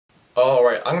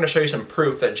Alright, I'm going to show you some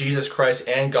proof that Jesus Christ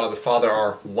and God the Father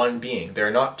are one being.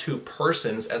 They're not two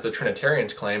persons as the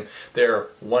Trinitarians claim, they're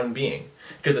one being.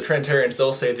 Because the Trinitarians,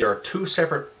 they'll say there are two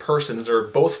separate persons, they're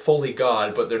both fully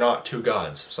God, but they're not two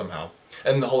gods somehow.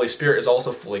 And the Holy Spirit is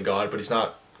also fully God, but he's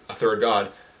not a third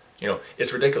God. You know,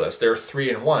 it's ridiculous. They're three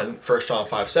in one, 1 John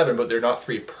 5:7, but they're not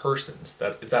three persons.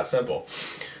 It's that simple.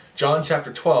 John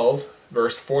chapter 12,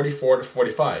 verse 44 to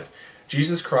 45.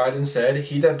 Jesus cried and said,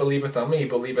 "He that believeth on me,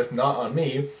 believeth not on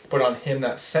me, but on him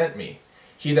that sent me.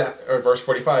 Verse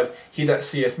 45, he that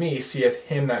seeth me, seeth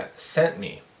him that sent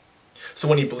me." So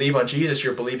when you believe on Jesus,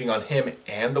 you're believing on him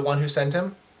and the one who sent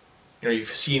him. You know,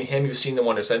 you've seen him, you've seen the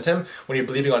one who sent him. When you're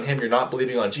believing on him, you're not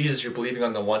believing on Jesus, you're believing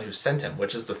on the one who sent him,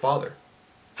 which is the Father.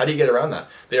 How do you get around that?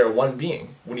 They are one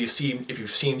being. If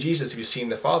you've seen Jesus, you've seen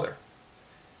the Father.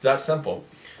 It's that simple.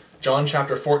 John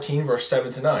chapter 14, verse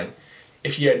 7 to 9.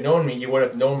 "If ye had known me, ye would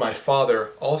have known my Father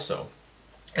also.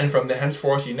 And from the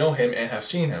henceforth ye know him and have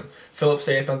seen him. Philip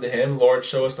saith unto him, Lord,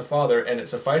 show us the Father, and it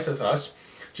sufficeth us.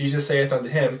 Jesus saith unto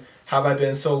him, Have I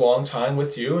been so long time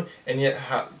with you, and yet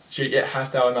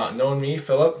hast thou not known me,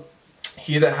 Philip?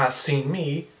 He that hath seen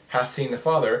me hath seen the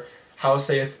Father. How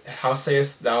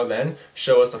sayest thou then,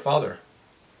 Show us the Father?"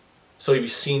 So if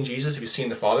you've seen Jesus, if you've seen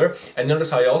the Father, and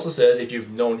notice how he also says, if you've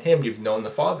known him, you've known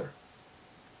the Father.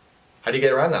 How do you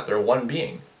get around that? They're one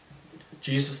being.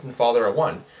 Jesus and the Father are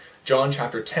one. John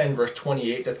chapter 10, verse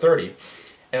 28 to 30.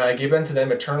 "And I give unto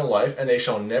them eternal life, and they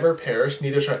shall never perish,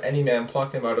 neither shall any man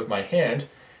pluck them out of my hand.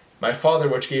 My Father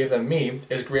which gave them me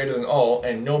is greater than all,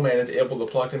 and no man is able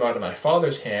to pluck them out of my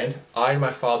Father's hand. I and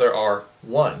my Father are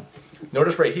one."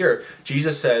 Notice right here,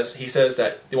 Jesus says, he says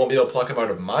that they won't be able to pluck him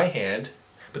out of my hand,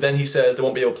 but then he says they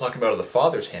won't be able to pluck him out of the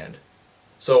Father's hand.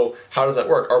 So how does that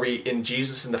work? Are we in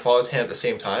Jesus and the Father's hand at the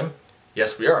same time?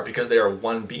 Yes, we are, because they are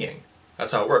one being.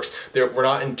 That's how it works. We're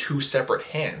not in two separate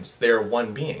hands. They are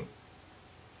one being.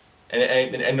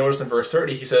 And notice in verse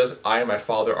 30, he says, "I and my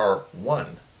Father are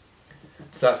one."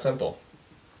 It's that simple.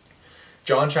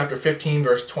 John chapter 15,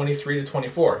 verse 23 to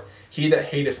 24. "He that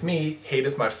hateth me,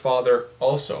 hateth my Father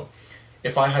also.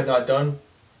 If I had not done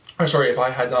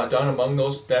among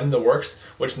them the works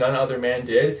which none other man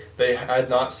did, they had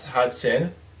not had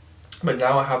sin. But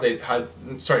now have they had,"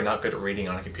 sorry, not good at reading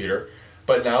on a computer.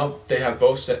 "But now they have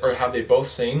both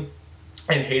seen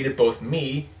and hated both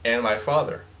me and my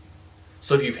Father."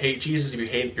 So if you hate Jesus,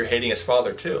 you're hating his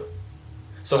Father too.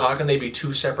 So how can they be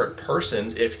two separate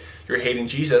persons if you're hating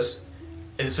Jesus?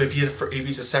 And so if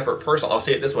he's a separate person, I'll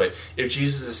say it this way: if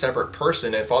Jesus is a separate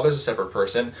person and Father's a separate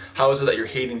person, how is it that you're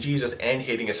hating Jesus and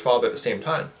hating his Father at the same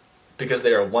time? Because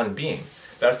they are one being.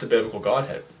 That's the biblical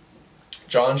Godhead.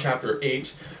 John chapter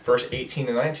 8, verse 18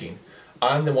 and 19.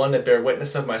 "I am the one that bear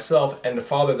witness of myself, and the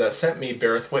Father that sent me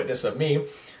beareth witness of me.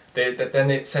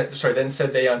 Then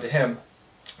said they unto him,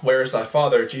 Where is thy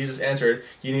Father? Jesus answered,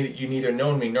 You neither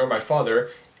known me nor my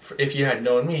Father. For if you had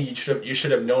known me, you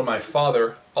should have known my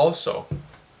Father also."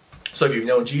 So if you've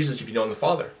known Jesus, you've known the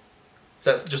Father.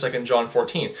 So that's just like in John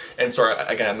 14. And sorry,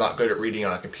 again, I'm not good at reading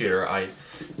on a computer.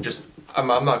 I'm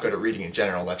not good at reading in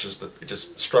general. That's just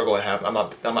a struggle I have. I'm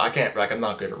not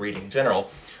good at reading in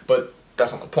general. But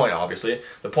that's not the point, obviously.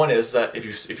 The point is that if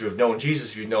you've known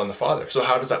Jesus, you've known the Father. So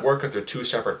how does that work if they're two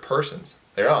separate persons?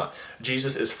 They're not.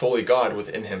 Jesus is fully God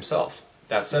within himself.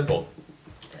 That's simple.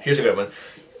 Here's a good one.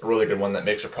 A really good one that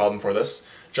makes a problem for this.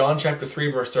 John chapter 3,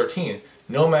 verse 13.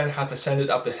 "No man hath ascended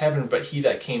up to heaven, but he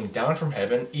that came down from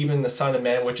heaven, even the Son of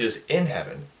Man which is in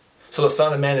heaven." So the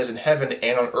Son of Man is in heaven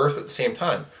and on earth at the same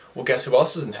time. Well, guess who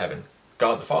else is in heaven?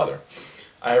 God the Father.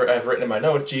 I've written in my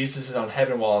note, Jesus is on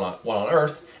heaven while on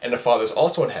earth, and the Father is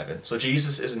also in heaven. So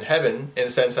Jesus is in heaven in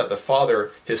the sense that the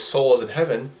Father, his soul is in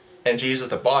heaven, and Jesus,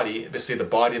 the body, basically the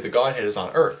body of the Godhead, is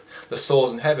on earth. The soul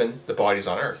is in heaven, the body is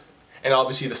on earth. And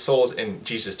obviously the soul is in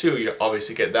Jesus too, you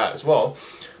obviously get that as well.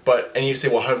 And you say,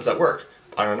 well, how does that work?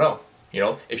 I don't know. You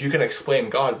know, if you can explain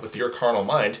God with your carnal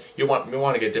mind, you want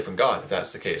to get a different God if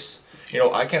that's the case. You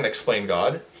know, I can't explain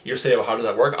God. You say, well, how does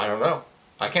that work? I don't know.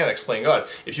 I can't explain God.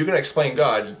 If you can explain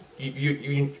God,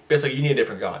 you basically you need a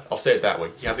different God. I'll say it that way.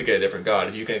 You have to get a different God.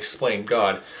 If you can explain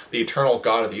God, the eternal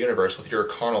God of the universe, with your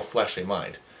carnal fleshly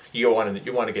mind, you want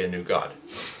to get a new God.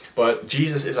 But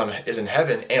Jesus is in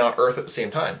heaven and on earth at the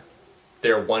same time.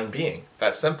 They're one being.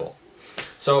 That's simple.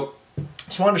 So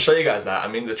just wanted to show you guys that. I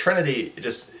mean, the Trinity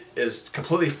just is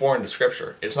completely foreign to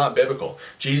Scripture. It's not biblical.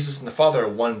 Jesus and the Father are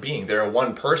one being. They're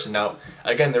one person. Now,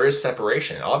 again, there is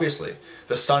separation. Obviously,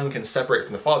 the Son can separate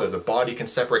from the Father. The body can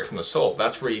separate from the soul.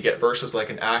 That's where you get verses like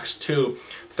in Acts 2,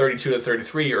 32 to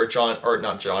 33,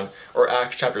 or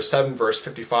Acts chapter 7, verse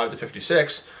 55 to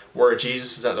 56, where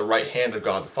Jesus is at the right hand of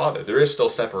God the Father. There is still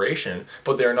separation,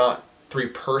 but they're not three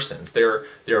persons. They're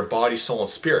body, soul, and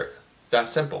spirit.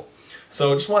 That's simple.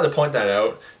 So just wanted to point that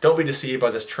out. Don't be deceived by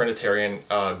this Trinitarian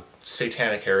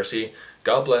satanic heresy.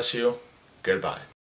 God bless you. Goodbye.